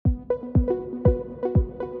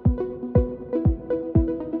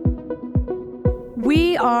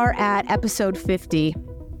We are at episode 50.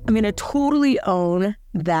 I'm going to totally own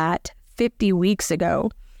that 50 weeks ago,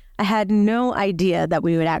 I had no idea that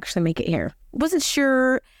we would actually make it here. Wasn't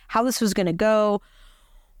sure how this was going to go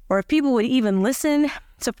or if people would even listen.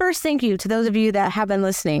 So first, thank you to those of you that have been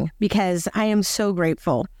listening because I am so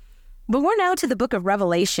grateful. But we're now to the book of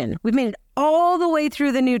Revelation. We've made it all the way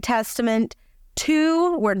through the New Testament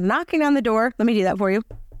we're knocking on the door. Let me do that for you.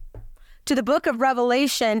 To the book of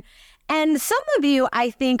Revelation. And some of you, I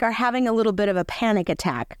think, are having a little bit of a panic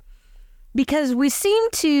attack because we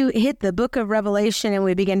seem to hit the book of Revelation and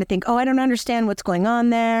we begin to think, I don't understand what's going on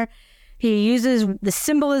there. He uses the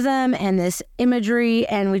symbolism and this imagery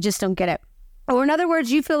and we just don't get it. Or in other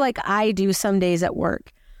words, you feel like I do some days at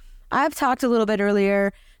work. I've talked a little bit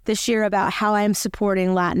earlier this year about how I'm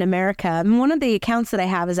supporting Latin America. And one of the accounts that I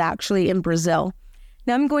have is actually in Brazil.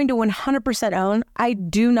 Now I'm going to 100% own, I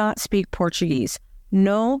do not speak Portuguese.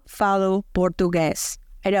 No falo portugués.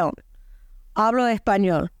 I don't. Hablo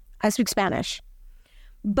español. I speak Spanish.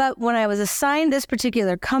 But when I was assigned this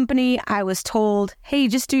particular company, I was told, hey,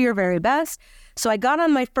 just do your very best. So I got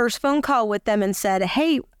on my first phone call with them and said,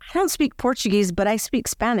 hey, I don't speak Portuguese, but I speak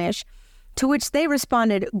Spanish. To which they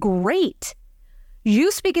responded, great. You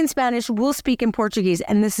speak in Spanish, we'll speak in Portuguese,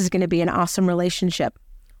 and this is going to be an awesome relationship.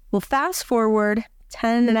 Well, fast forward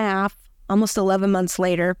 10 and a half, almost 11 months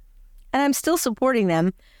later, and I'm still supporting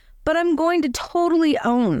them, but I'm going to totally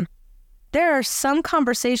own. There are some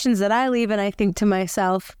conversations that I leave and I think to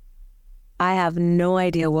myself, I have no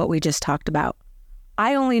idea what we just talked about.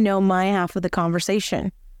 I only know my half of the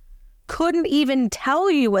conversation. Couldn't even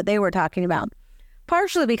tell you what they were talking about.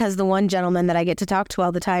 Partially because the one gentleman that I get to talk to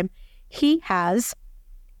all the time, he has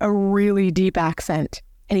a really deep accent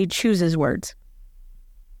and he chooses words.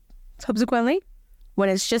 Subsequently, when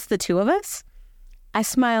it's just the two of us, I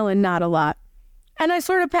smile and nod a lot. And I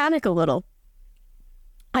sort of panic a little.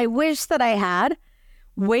 I wish that I had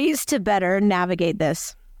ways to better navigate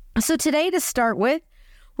this. So today, to start with,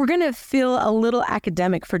 we're going to feel a little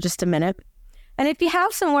academic for just a minute. And if you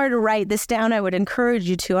have somewhere to write this down, I would encourage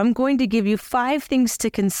you to. I'm going to give you 5 things to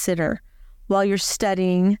consider while you're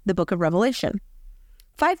studying the book of Revelation.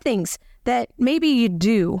 5 things that maybe you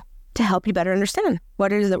do to help you better understand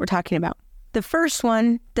what it is that we're talking about. The first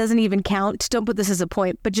one doesn't even count. Don't put this as a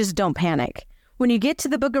point, but just don't panic. When you get to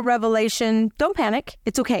the book of Revelation, don't panic.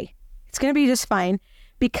 It's okay. It's going to be just fine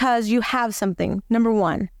because you have something. Number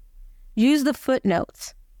 1, use the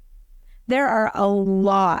footnotes. There are a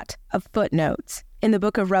lot of footnotes in the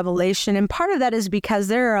book of Revelation, and part of that is because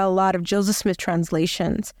there are a lot of Joseph Smith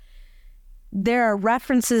translations. There are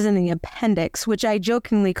references in the appendix, which I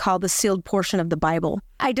jokingly call the sealed portion of the Bible.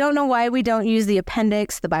 I don't know why we don't use the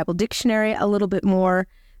appendix, the Bible dictionary, a little bit more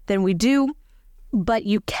than we do, but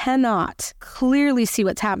you cannot clearly see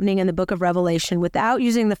what's happening in the book of Revelation without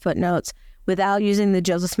using the footnotes, without using the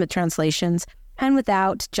Joseph Smith translations, and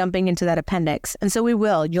without jumping into that appendix. And so we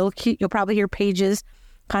will. You'll probably hear pages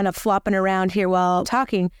kind of flopping around here while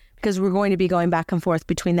talking because we're going to be going back and forth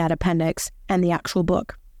between that appendix and the actual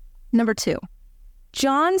book. Number 2,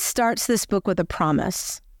 John starts this book with a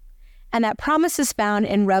promise. And that promise is found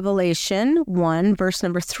in Revelation 1, verse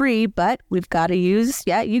number 3, but we've got to use,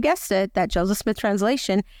 you guessed it, that Joseph Smith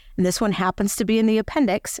translation. And this one happens to be in the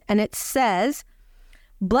appendix. And it says,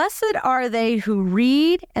 blessed are they who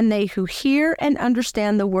read and they who hear and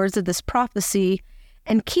understand the words of this prophecy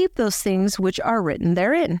and keep those things which are written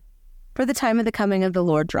therein, for the time of the coming of the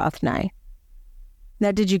Lord draweth nigh.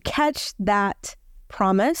 Now, did you catch that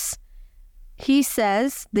promise? He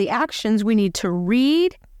says the actions we need to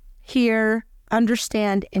read, hear,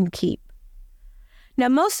 understand, and keep. Now,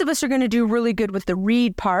 most of us are going to do really good with the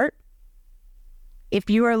read part.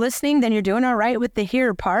 If you are listening, then you're doing all right with the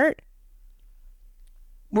hear part.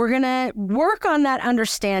 We're going to work on that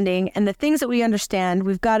understanding, and the things that we understand,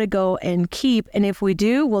 we've got to go and keep. And if we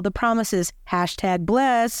do, well, the promise is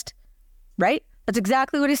 #blessed, right? That's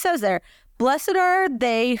exactly what he says there. Blessed are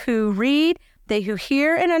they who read, they who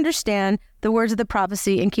hear and understand the words of the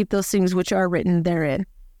prophecy and keep those things which are written therein.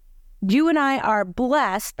 You and I are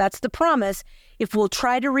blessed, that's the promise, if we'll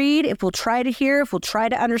try to read, if we'll try to hear, if we'll try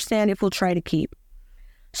to understand, if we'll try to keep.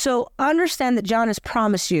 So understand that John has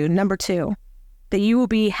promised you, number 2, that you will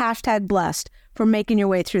be #blessed for making your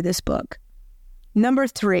way through this book. Number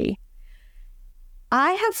 3,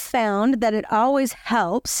 I have found that it always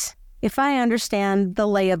helps if I understand the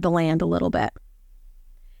lay of the land a little bit.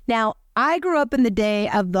 Now, I grew up in the day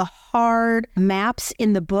of the hard maps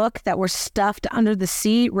in the book that were stuffed under the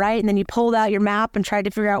seat, right? And then you pulled out your map and tried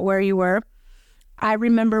to figure out where you were. I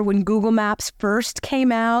remember when Google Maps first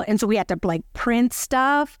came out, and so we had to print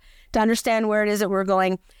stuff to understand where it is that we're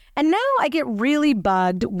going. And now I get really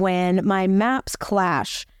bugged when my maps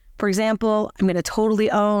clash. For example, I'm going to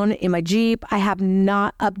totally own in my Jeep, I have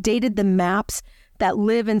not updated the maps that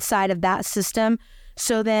live inside of that system.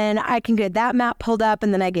 So then I can get that map pulled up,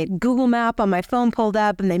 and then I get Google Map on my phone pulled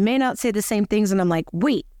up, and they may not say the same things. And I'm like,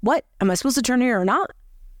 wait, what? Am I supposed to turn here or not?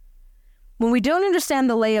 When we don't understand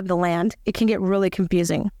the lay of the land, it can get really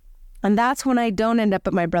confusing. And that's when I don't end up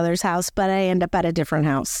at my brother's house, but I end up at a different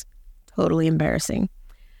house. Totally embarrassing.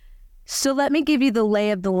 So let me give you the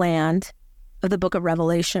lay of the land of the book of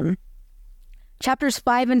Revelation. Chapters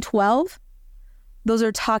 5 and 12, those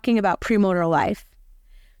are talking about premortal life.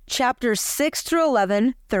 Chapters 6 through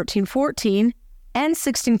 11, 13, 14, and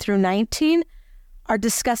 16 through 19 are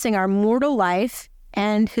discussing our mortal life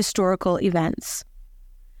and historical events.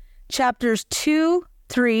 Chapters 2,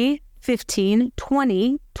 3, 15,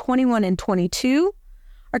 20, 21, and 22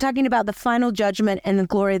 are talking about the final judgment and the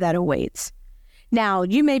glory that awaits. Now,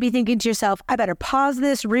 you may be thinking to yourself, I better pause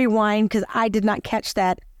this, rewind, because I did not catch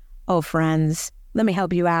that. Oh, friends, let me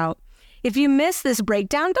help you out. If you miss this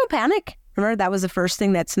breakdown, don't panic. Remember, that was the first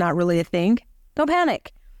thing that's not really a thing. Don't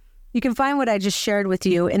panic. You can find what I just shared with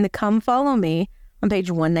you in the Come Follow Me on page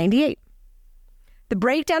 198. The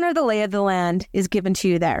breakdown of the lay of the land is given to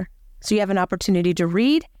you there. So you have an opportunity to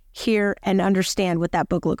read, hear, and understand what that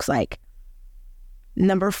book looks like.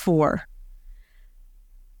 Number 4.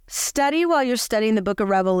 Study while you're studying the book of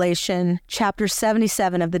Revelation, chapter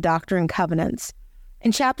 77 of the Doctrine and Covenants.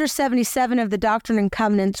 In chapter 77 of the Doctrine and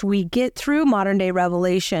Covenants, we get through modern-day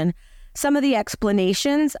Revelation, some of the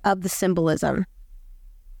explanations of the symbolism.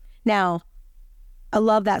 Now, I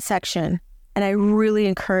love that section, and I really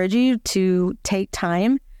encourage you to take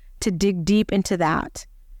time to dig deep into that,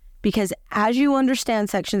 because as you understand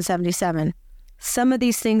section 77, some of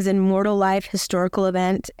these things in mortal life, historical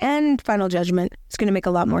event, and final judgment is going to make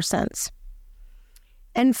a lot more sense.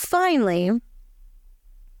 And finally,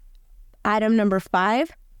 item number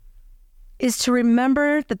 5 is to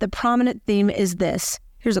remember that the prominent theme is this.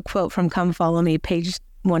 Here's a quote from Come Follow Me, page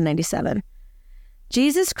 197.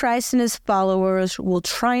 Jesus Christ and his followers will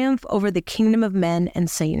triumph over the kingdom of men and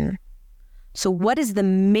Satan. So what is the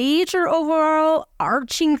major overall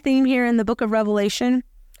arching theme here in the book of Revelation?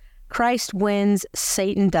 Christ wins,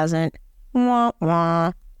 Satan doesn't. Wah,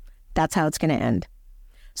 wah. That's how it's going to end.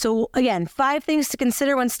 So again, 5 things to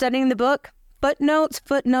consider when studying the book. Footnotes,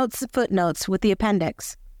 footnotes, footnotes with the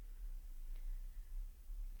appendix.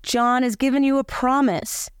 John has given you a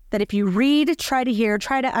promise that if you read, try to hear,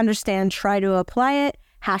 try to understand, try to apply it,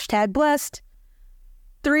 #blessed.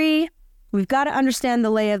 3, we've got to understand the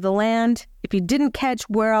lay of the land. If you didn't catch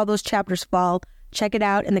where all those chapters fall, check it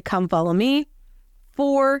out in the Come Follow Me.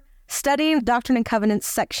 4, studying Doctrine and Covenants,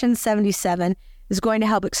 section 77 is going to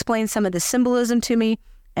help explain some of the symbolism to me.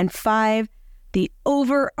 And 5, the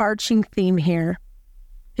overarching theme here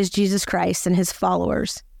is Jesus Christ and his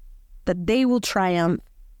followers, that they will triumph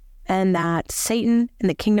and that Satan and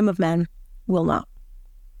the kingdom of men will not.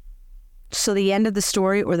 So the end of the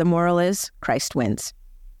story, or the moral, is Christ wins.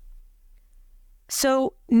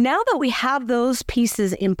 So now that we have those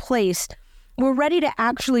pieces in place, we're ready to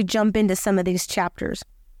actually jump into some of these chapters.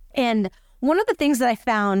 And one of the things that I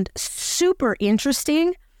found super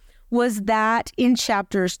interesting was that in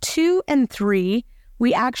chapters 2 and 3,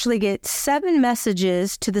 we actually get 7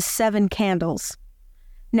 messages to the 7 candles.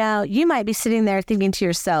 Now, you might be sitting there thinking to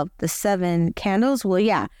yourself, the 7 candles? Well,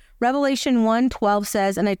 yeah. Revelation 1:12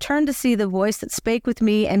 says, and I turned to see the voice that spake with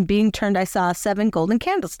me, and being turned, I saw 7 golden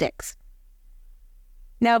candlesticks.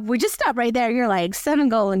 Now, if we just stop right there, you're like, 7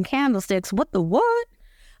 golden candlesticks? What the what?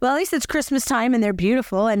 Well, at least it's Christmas time, and they're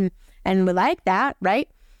beautiful, and we like that, right?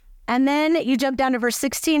 And then you jump down to verse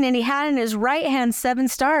 16, and he had in his right hand 7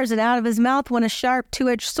 stars, and out of his mouth went a sharp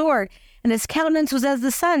 2-edged sword, and his countenance was as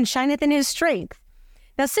the sun shineth in his strength.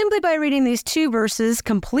 Now, simply by reading these 2 verses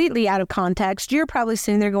completely out of context, you're probably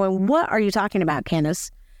sitting there going, what are you talking about,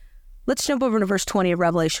 Candace? Let's jump over to verse 20 of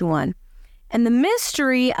Revelation 1. And the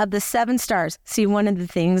mystery of the 7 stars. See, one of the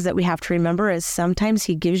things that we have to remember is sometimes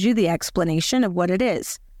he gives you the explanation of what it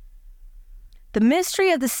is. The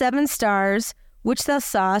mystery of the 7 stars, which thou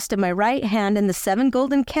sawest in my right hand, and the 7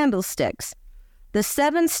 golden candlesticks. The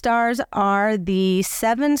 7 stars are the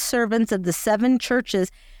 7 servants of the 7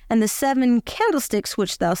 churches, and the 7 candlesticks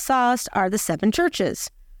which thou sawest are the 7 churches.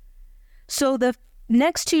 So the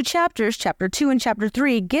next 2 chapters, chapter 2 and chapter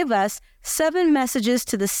 3, give us 7 messages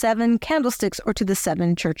to the 7 candlesticks, or to the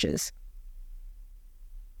 7 churches.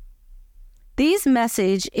 These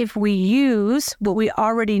messages, if we use what we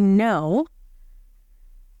already know,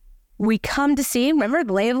 we come to see, remember,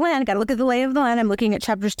 the lay of the land. Got to look at the lay of the land. I'm looking at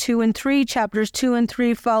chapters 2 and 3. Chapters 2 and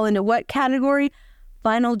 3 fall into what category?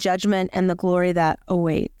 final judgment and the glory that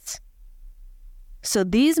awaits. So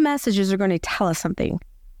these messages are going to tell us something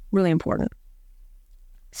really important.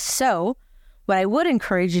 So what I would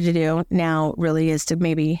encourage you to do now really is to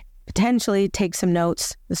maybe potentially take some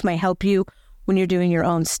notes. This might help you when you're doing your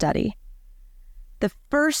own study. The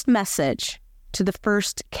first message to the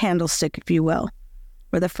first candlestick, if you will,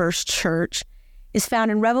 or the first church, is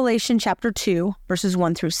found in Revelation chapter 2, verses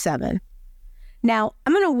 1 through 7. Now,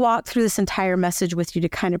 I'm going to walk through this entire message with you to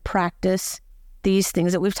kind of practice these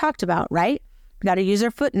things that we've talked about, right? We got to use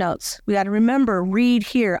our footnotes. We got to remember, read,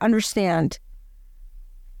 hear, understand.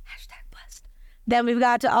 #blessed. Then we've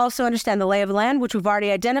got to also understand the lay of the land, which we've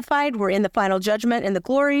already identified. We're in the final judgment and the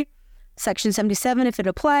glory. Section 77, if it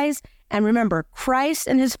applies. And remember, Christ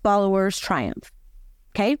and his followers triumph.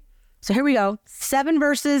 Okay? So here we go. 7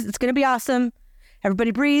 verses. It's going to be awesome.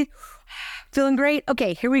 Everybody breathe. Feeling great?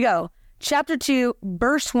 Okay, here we go. Chapter 2,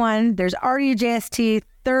 verse 1. There's already a JST,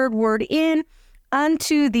 third word in,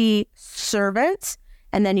 unto the servants.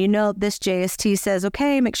 And then you know this JST says,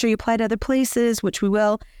 okay, make sure you apply to other places, which we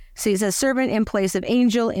will. So he says servant in place of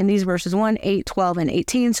angel in these verses 1, 8, 12, and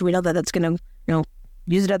 18. So we know that that's going to,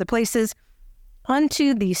 use it other places.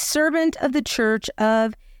 Unto the servant of the church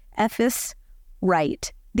of Ephesus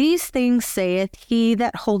write. These things saith he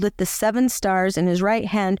that holdeth the 7 stars in his right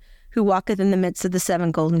hand, who walketh in the midst of the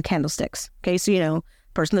 7 golden candlesticks. Okay, so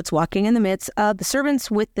person that's walking in the midst of the servants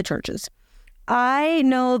with the churches. I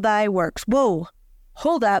know thy works. Whoa,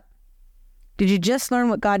 hold up. Did you just learn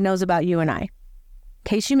what God knows about you and I? In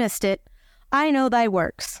case you missed it, I know thy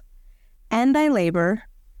works, and thy labor,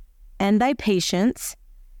 and thy patience,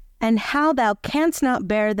 and how thou canst not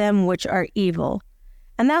bear them which are evil.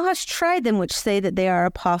 And thou hast tried them which say that they are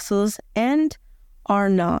apostles, and are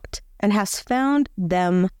not, and hast found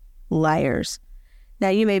them liars. Now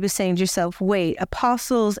you may be saying to yourself, wait,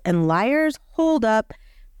 apostles and liars? Hold up.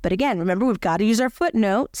 But again, remember, we've got to use our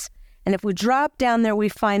footnotes. And if we drop down there, we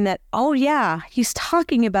find that, oh yeah, he's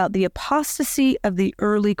talking about the apostasy of the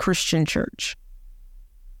early Christian church.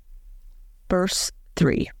 Verse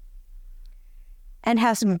 3. And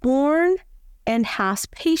hast borne and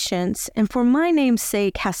hast patience, and for my name's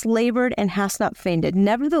sake hast labored and hast not fainted.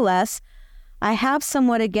 Nevertheless, I have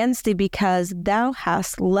somewhat against thee, because thou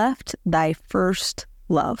hast left thy first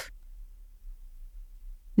love.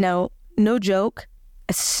 Now, no joke,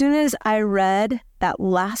 as soon as I read that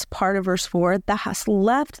last part of verse 4, thou hast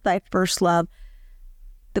left thy first love,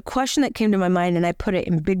 the question that came to my mind, and I put it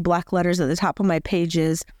in big black letters at the top of my page,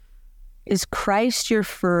 is Christ your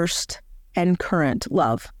first and current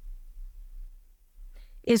love?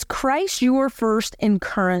 Is Christ your first and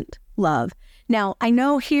current love? Now, I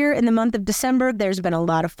know here in the month of December, there's been a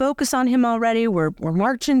lot of focus on him already. We're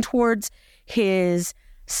marching towards his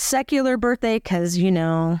secular birthday because,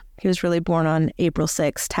 he was really born on April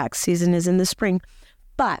 6th. Tax season is in the spring.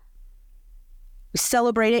 But we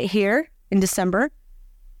celebrate it here in December.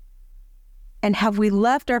 And have we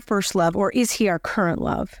left our first love, or is he our current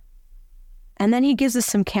love? And then he gives us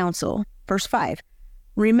some counsel. Verse 5,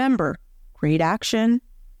 remember, great action.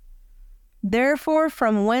 Therefore,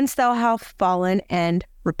 from whence thou hast fallen, and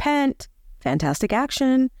repent, fantastic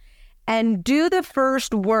action, and do the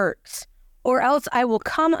first works, or else I will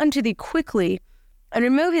come unto thee quickly, and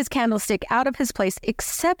remove his candlestick out of his place,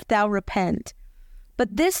 except thou repent.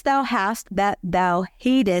 But this thou hast, that thou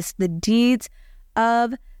hatest the deeds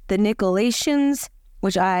of the Nicolaitans,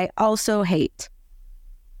 which I also hate.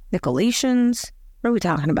 Nicolaitans? What are we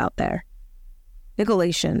talking about there?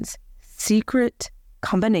 Nicolaitans, secret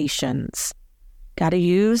combinations. Got to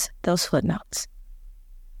use those footnotes.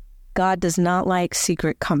 God does not like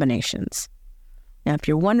secret combinations. Now, if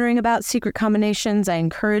you're wondering about secret combinations, I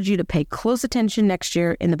encourage you to pay close attention next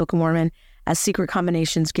year in the Book of Mormon as secret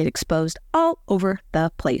combinations get exposed all over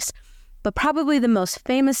the place. But probably the most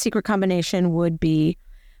famous secret combination would be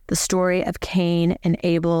the story of Cain and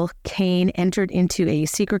Abel. Cain entered into a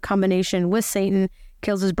secret combination with Satan,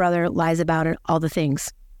 kills his brother, lies about it, all the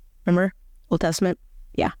things. Remember? Old Testament?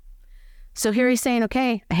 Yeah. So here he's saying,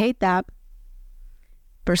 okay, I hate that.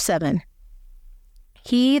 Verse 7.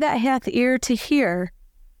 He that hath ear to hear,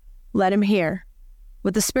 let him hear.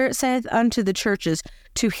 What the Spirit saith unto the churches,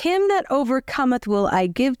 to him that overcometh will I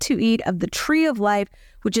give to eat of the tree of life,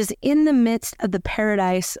 which is in the midst of the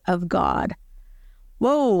paradise of God.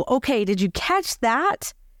 Whoa, okay, did you catch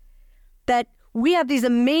that? That we have these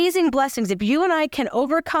amazing blessings. If you and I can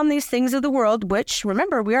overcome these things of the world, which,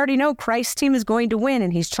 remember, we already know Christ's team is going to win,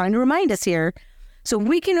 and he's trying to remind us here. So if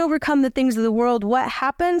we can overcome the things of the world, what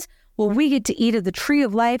happens? Well, we get to eat of the tree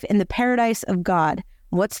of life in the paradise of God.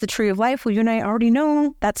 What's the tree of life? Well, you and I already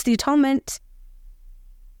know that's the atonement.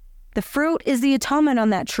 The fruit is the atonement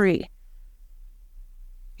on that tree.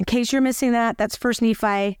 In case you're missing that, that's 1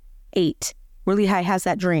 Nephi 8, where Lehi has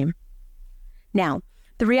that dream. Now,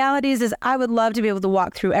 the reality is I would love to be able to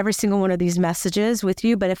walk through every single one of these messages with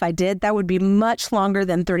you, but if I did, that would be much longer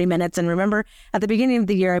than 30 minutes. And remember, at the beginning of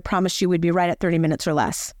the year, I promised you we'd be right at 30 minutes or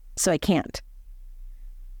less, so I can't.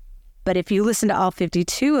 But if you listen to all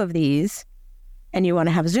 52 of these and you want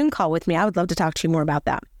to have a Zoom call with me, I would love to talk to you more about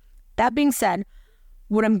that. That being said,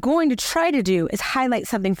 what I'm going to try to do is highlight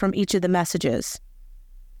something from each of the messages.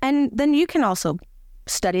 And then you can also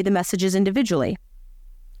study the messages individually.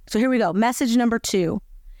 So here we go. Message number 2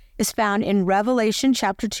 is found in Revelation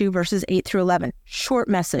chapter 2, verses 8 through 11. Short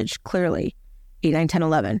message, clearly, 8, 9, 10,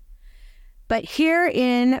 11. But here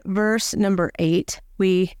in verse number 8,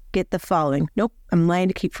 we get the following. Nope, I'm lying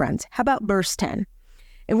to keep friends. How about verse 10?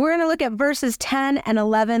 And we're going to look at verses 10 and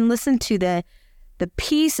 11. Listen to the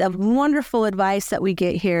piece of wonderful advice that we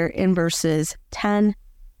get here in verses 10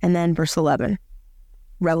 and then verse 11.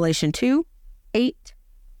 Revelation 2, 8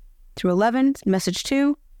 through 11, message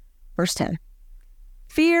 2, verse 10.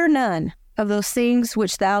 Fear none of those things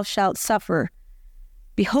which thou shalt suffer.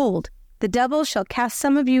 Behold, the devil shall cast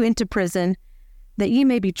some of you into prison, that ye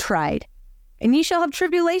may be tried. And ye shall have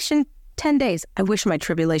tribulation 10 days. I wish my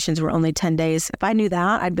tribulations were only 10 days. If I knew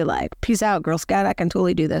that, I'd be like, peace out, Girl Scout, I can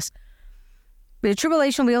totally do this. But the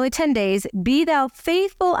tribulation will be only 10 days. Be thou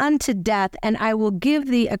faithful unto death, and I will give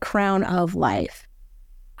thee a crown of life.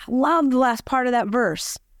 I love the last part of that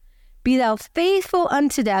verse. Be thou faithful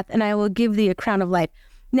unto death, and I will give thee a crown of life.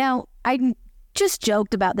 Now, I just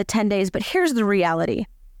joked about the 10 days, but here's the reality.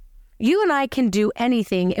 You and I can do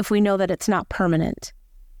anything if we know that it's not permanent.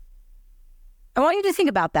 I want you to think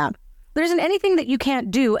about that. There isn't anything that you can't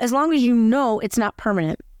do as long as you know it's not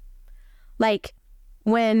permanent. Like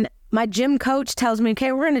when my gym coach tells me,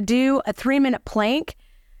 okay, we're going to do a 3-minute plank,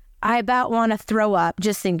 I about want to throw up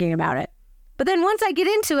just thinking about it. But then once I get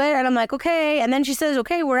into it and I'm like, okay, and then she says,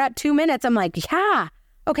 okay, we're at 2 minutes. I'm like, yeah,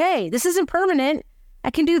 okay, this isn't permanent.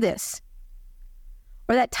 I can do this.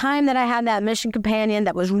 Or that time that I had that mission companion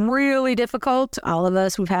that was really difficult. All of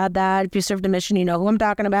us, we've had that. If you served a mission, you know who I'm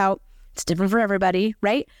talking about. It's different for everybody,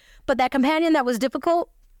 right? But that companion that was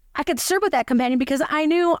difficult, I could serve with that companion because I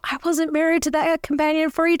knew I wasn't married to that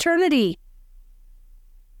companion for eternity,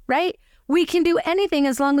 right? We can do anything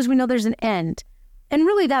as long as we know there's an end. And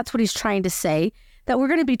really, that's what he's trying to say, that we're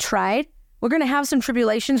going to be tried. We're going to have some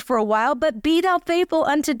tribulations for a while, but be thou faithful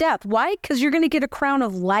unto death. Why? Because you're going to get a crown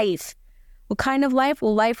of life. What kind of life?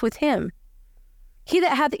 Well, life with him. He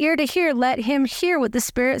that hath ear to hear, let him hear what the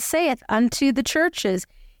Spirit saith unto the churches.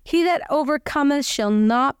 He that overcometh shall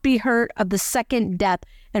not be hurt of the second death.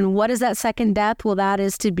 And what is that second death? Well, that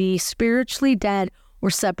is to be spiritually dead or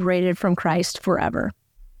separated from Christ forever.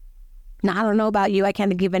 Now, I don't know about you. I can't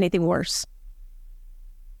think of anything worse.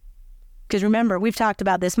 Because remember, we've talked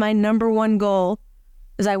about this. My number one goal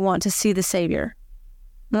is I want to see the Savior.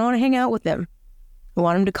 I want to hang out with him. I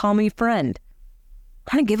want him to call me friend.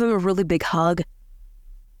 I want to give him a really big hug.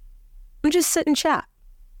 We just sit and chat.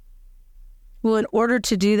 Well, in order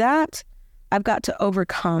to do that, I've got to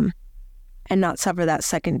overcome and not suffer that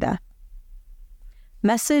second death.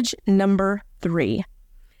 Message number 3.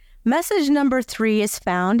 Message number 3 is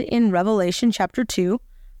found in Revelation chapter 2,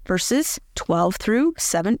 verses 12 through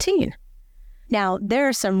 17. Now, there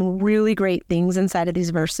are some really great things inside of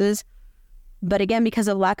these verses, but again, because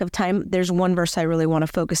of lack of time, there's one verse I really want to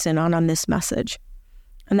focus in on this message,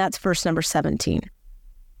 and that's verse number 17.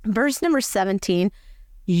 Verse number 17,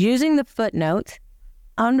 using the footnote,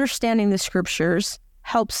 understanding the scriptures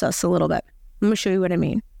helps us a little bit. Let me show you what I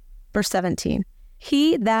mean. Verse 17,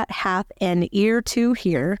 he that hath an ear to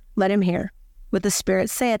hear, let him hear what the Spirit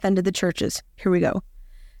saith unto the churches. Here we go.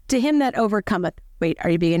 To him that overcometh. Wait,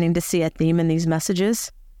 are you beginning to see a theme in these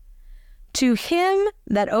messages? To him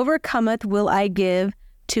that overcometh will I give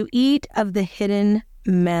to eat of the hidden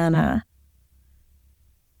manna.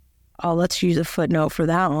 Oh, let's use a footnote for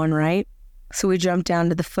that one, right? So we jump down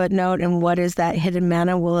to the footnote, and what is that hidden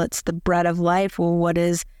manna? Well, it's the bread of life. Well, what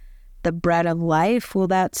is the bread of life? Well,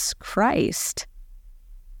 that's Christ.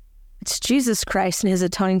 It's Jesus Christ and his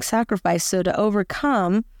atoning sacrifice. So to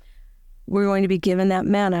overcome, we're going to be given that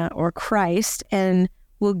manna, or Christ, and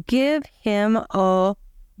we'll give him a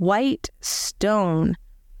white stone,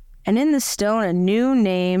 and in the stone a new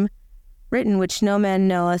name written, which no man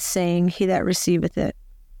knoweth, saying, he that receiveth it.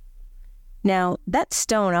 Now, that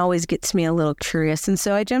stone always gets me a little curious, and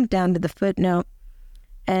so I jumped down to the footnote,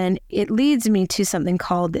 and it leads me to something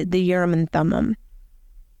called the Urim and Thummim.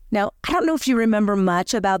 Now, I don't know if you remember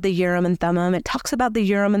much about the Urim and Thummim. It talks about the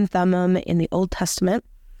Urim and Thummim in the Old Testament.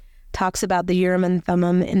 talks about the Urim and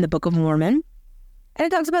Thummim in the Book of Mormon. And it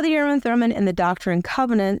talks about the Urim and Thummim in the Doctrine and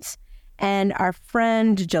Covenants. And our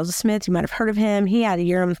friend Joseph Smith, you might have heard of him, he had a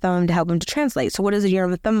Urim and Thummim to help him to translate. So what is a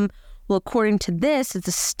Urim and Thummim? Well, according to this, it's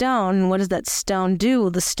a stone. And what does that stone do?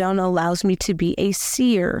 Well, the stone allows me to be a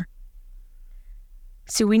seer.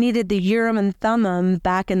 So we needed the Urim and Thummim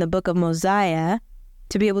back in the book of Mosiah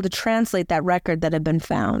to be able to translate that record that had been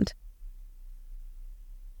found.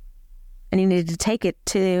 And he needed to take it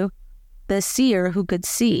to the seer who could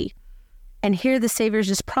see. And here the Savior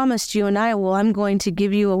just promised you and I, well, I'm going to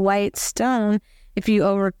give you a white stone if you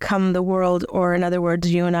overcome the world, or in other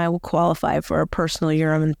words, you and I will qualify for a personal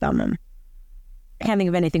Urim and Thummim. I can't think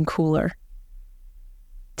of anything cooler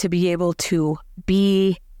to be able to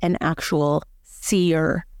be an actual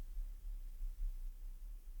seer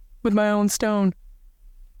with my own stone.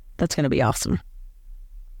 That's going to be awesome.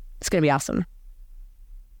 It's going to be awesome.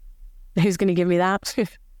 Who's going to give me that?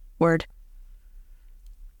 Word.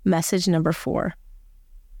 Message number 4.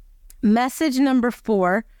 Message number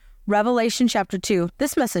 4, Revelation chapter 2.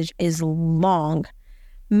 This message is long.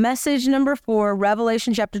 Message number 4,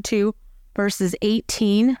 Revelation chapter 2, verses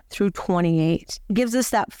 18 through 28. Gives us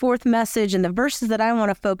that fourth message, and the verses that I want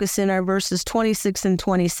to focus in are verses 26 and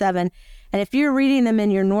 27. And if you're reading them in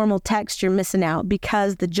your normal text, you're missing out,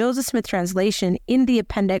 because the Joseph Smith translation in the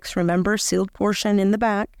appendix, remember, sealed portion in the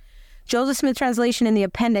back, Joseph Smith translation in the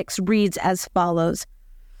appendix reads as follows.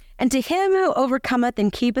 And to him who overcometh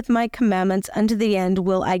and keepeth my commandments unto the end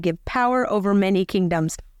will I give power over many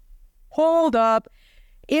kingdoms. Hold up.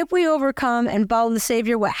 If we overcome and follow the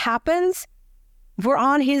Savior, what happens? If we're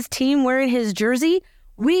on his team wearing his jersey,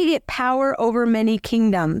 we get power over many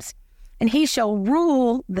kingdoms. And he shall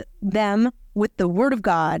rule them with the word of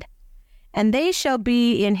God. And they shall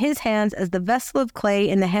be in his hands as the vessel of clay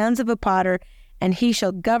in the hands of a potter, and he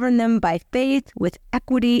shall govern them by faith with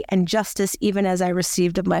equity and justice, even as I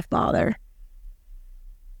received of my Father.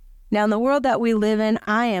 Now, in the world that we live in,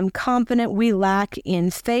 I am confident we lack in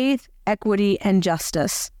faith, equity, and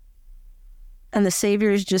justice. And the Savior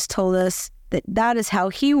has just told us that that is how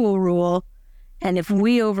he will rule. And if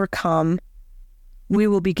we overcome, we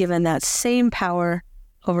will be given that same power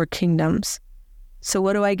over kingdoms. So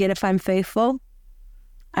what do I get if I'm faithful?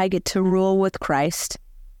 I get to rule with Christ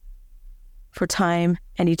for time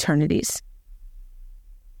and eternities.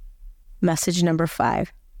 Message number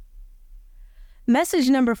 5. Message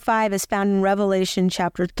number 5 is found in Revelation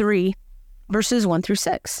chapter 3, verses 1 through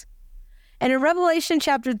 6. And in Revelation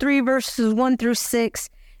chapter 3, verses 1 through 6,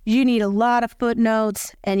 you need a lot of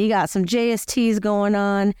footnotes, and you got some JSTs going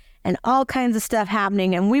on, and all kinds of stuff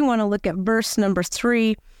happening. And we want to look at verse number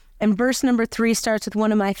 3. And verse number 3 starts with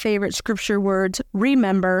one of my favorite scripture words,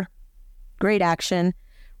 remember, great action.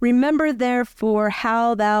 Remember therefore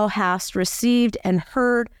how thou hast received and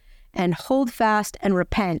heard, and hold fast and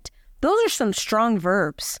repent. Those are some strong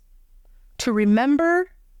verbs. To remember,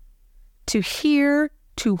 to hear,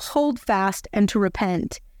 to hold fast, and to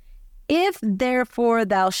repent. If therefore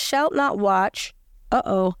thou shalt not watch,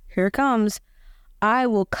 here it comes, I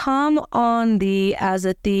will come on thee as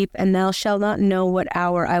a thief, and thou shalt not know what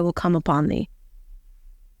hour I will come upon thee.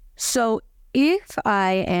 So if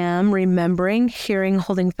I am remembering, hearing,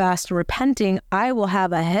 holding fast, and repenting, I will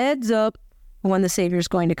have a heads up when the Savior is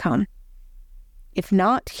going to come. If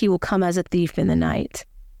not, he will come as a thief in the night.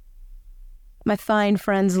 My fine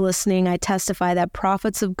friends listening, I testify that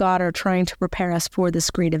prophets of God are trying to prepare us for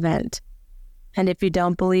this great event. And if you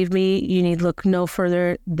don't believe me, you need look no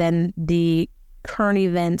further than the current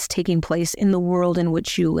events taking place in the world in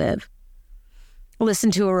which you live. I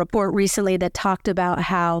listened to a report recently that talked about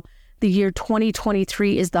how the year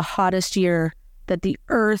 2023 is the hottest year that the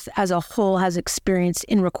earth as a whole has experienced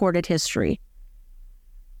in recorded history.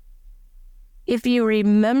 If you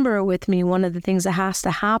remember with me, one of the things that has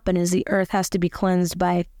to happen is the earth has to be cleansed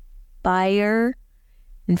by fire,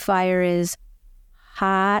 and fire is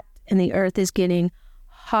hot, and the earth is getting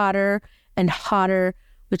hotter and hotter,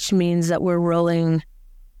 which means that we're rolling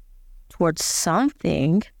towards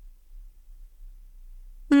something.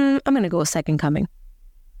 I'm going to go with second coming.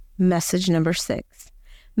 Message number 6.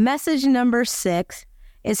 Message number 6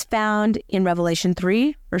 is found in Revelation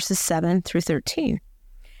 3, verses 7 through 13.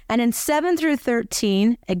 And in 7 through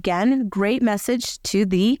 13, again, great message to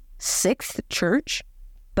the 6th church,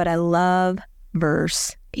 but I love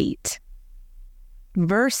verse 8.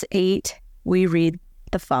 Verse 8, we read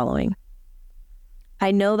the following.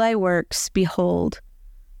 I know thy works, behold,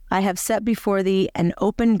 I have set before thee an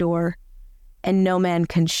open door, and no man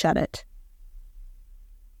can shut it.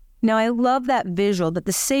 Now, I love that visual that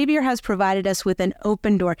the Savior has provided us with an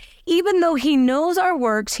open door. Even though he knows our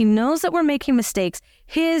works, he knows that we're making mistakes,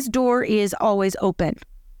 his door is always open.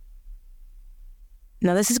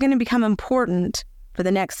 Now, this is going to become important for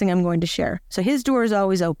the next thing I'm going to share. So his door is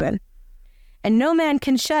always open, and no man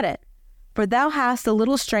can shut it. For thou hast a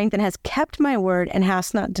little strength and hast kept my word and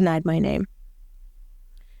hast not denied my name.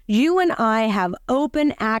 You and I have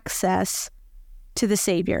open access to the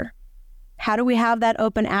Savior. How do we have that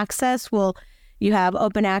open access? Well, you have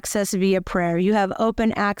open access via prayer. You have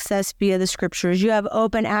open access via the scriptures. You have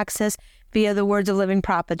open access via the words of living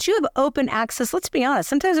prophets. You have open access. Let's be honest.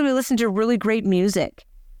 Sometimes we listen to really great music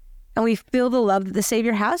and we feel the love that the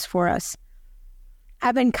Savior has for us.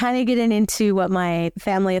 I've been kind of getting into what my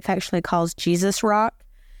family affectionately calls Jesus rock.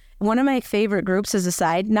 One of my favorite groups, as a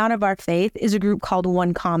side, not of our faith, is a group called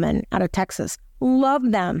One Common out of Texas.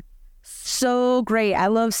 Love them. So great. I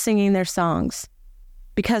love singing their songs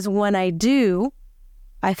because when I do,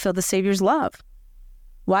 I feel the Savior's love.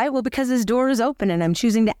 Why? Well, because his door is open and I'm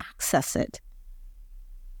choosing to access it.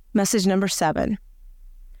 Message number 7,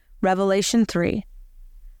 Revelation 3,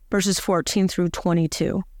 verses 14 through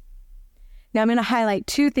 22. Now I'm going to highlight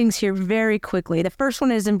 2 things here very quickly. The first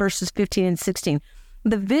one is in verses 15 and 16.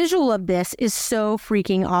 The visual of this is so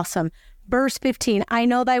freaking awesome. Verse 15, I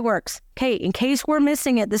know thy works. Okay, in case we're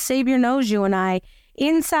missing it, the Savior knows you and I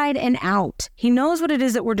inside and out. He knows what it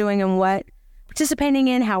is that we're doing and what participating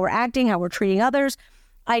in, how we're acting, how we're treating others.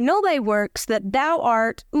 I know thy works, that thou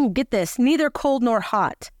art, get this, neither cold nor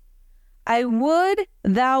hot. I would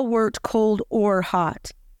thou wert cold or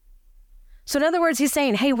hot. So in other words, he's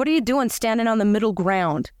saying, hey, what are you doing standing on the middle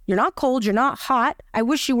ground? You're not cold, you're not hot. I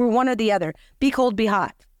wish you were one or the other. Be cold, be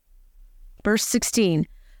hot. Verse 16,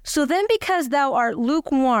 so then because thou art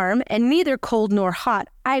lukewarm and neither cold nor hot,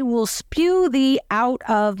 I will spew thee out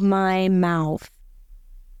of my mouth.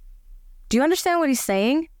 Do you understand what he's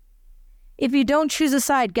saying? If you don't choose a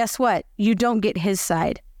side, guess what? You don't get his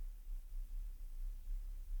side.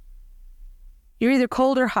 You're either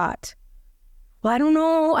cold or hot. Well, I don't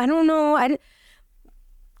know.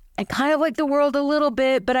 I kind of like the world a little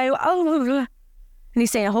bit, but and he's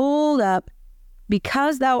saying, hold up.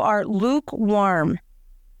 Because thou art lukewarm,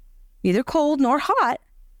 neither cold nor hot,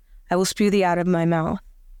 I will spew thee out of my mouth.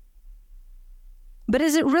 But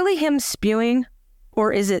is it really him spewing,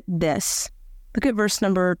 or is it this? Look at verse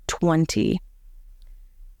number 20.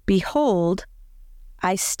 Behold,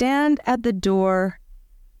 I stand at the door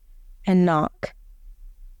and knock.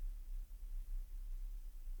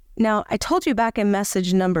 Now, I told you back in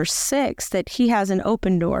message number 6 that he has an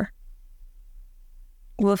open door.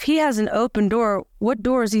 Well, if he has an open door, what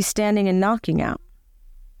door is he standing and knocking at?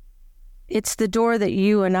 It's the door that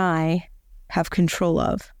you and I have control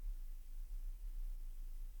of.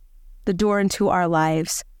 The door into our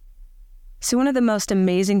lives. See, one of the most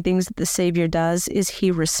amazing things that the Savior does is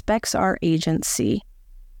he respects our agency.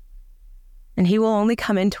 And he will only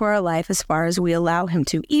come into our life as far as we allow him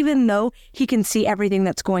to, even though he can see everything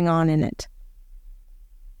that's going on in it.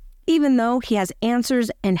 Even though he has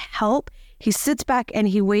answers and help, he sits back and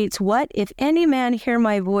he waits. What? If any man hear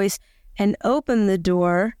my voice and open the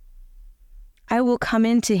door, I will come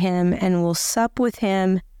into him and will sup with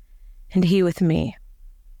him and he with me.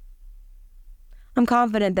 I'm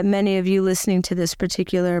confident that many of you listening to this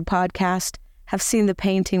particular podcast have seen the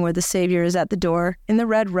painting where the Savior is at the door in the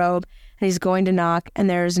red robe and he's going to knock and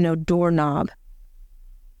there is no doorknob.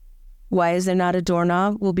 Why is there not a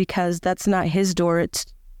doorknob? Well, because that's not his door, it's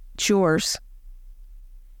yours.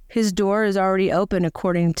 His door is already open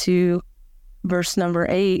according to verse number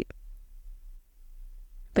 8.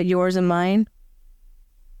 But yours and mine,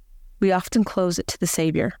 we often close it to the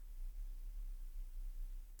Savior.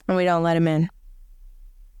 And we don't let him in.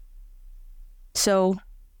 So,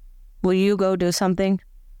 will you go do something?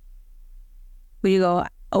 Will you go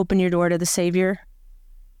open your door to the Savior?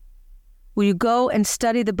 Will you go and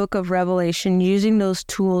study the book of Revelation using those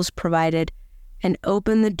tools provided and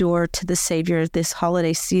open the door to the Savior this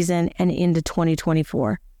holiday season and into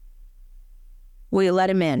 2024? Will you let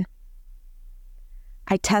him in?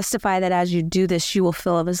 I testify that as you do this, you will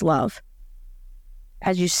feel of his love.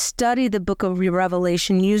 As you study the book of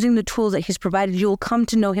Revelation using the tools that he's provided, you will come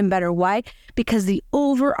to know him better. Why? Because the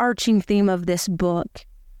overarching theme of this book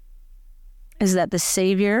is that the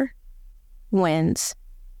Savior wins.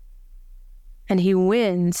 And he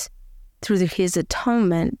wins through his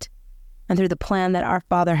atonement and through the plan that our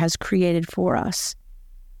Father has created for us.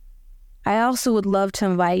 I also would love to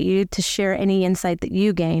invite you to share any insight that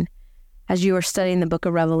you gain as you are studying the book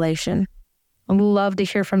of Revelation. I would love to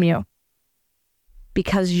hear from you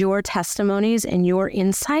because your testimonies and your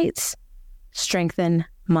insights strengthen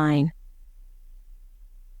mine.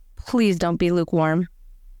 Please don't be lukewarm.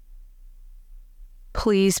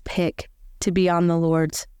 Please pick to be on the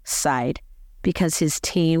Lord's side because his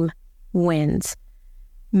team wins.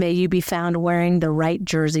 May you be found wearing the right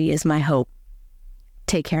jersey is my hope.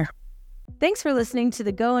 Take care. Thanks for listening to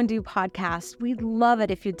the Go and Do podcast. We'd love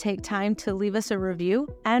it if you'd take time to leave us a review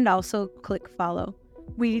and also click follow.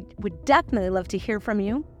 We would definitely love to hear from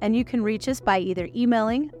you, and you can reach us by either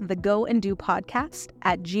emailing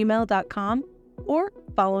thegoanddopodcast@gmail.com or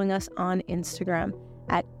following us on Instagram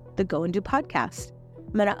at the Go and Do Podcast.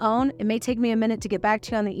 I'm going to own, it may take me a minute to get back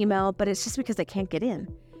to you on the email, but it's just because I can't get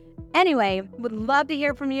in. Anyway, would love to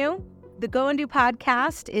hear from you. The Go and Do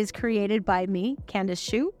podcast is created by me, Candace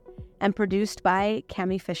Shu, and produced by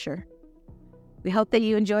Cami Fisher. We hope that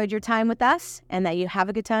you enjoyed your time with us and that you have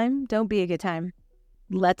a good time. Don't be a good time.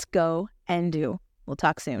 Let's go and do. We'll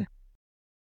talk soon.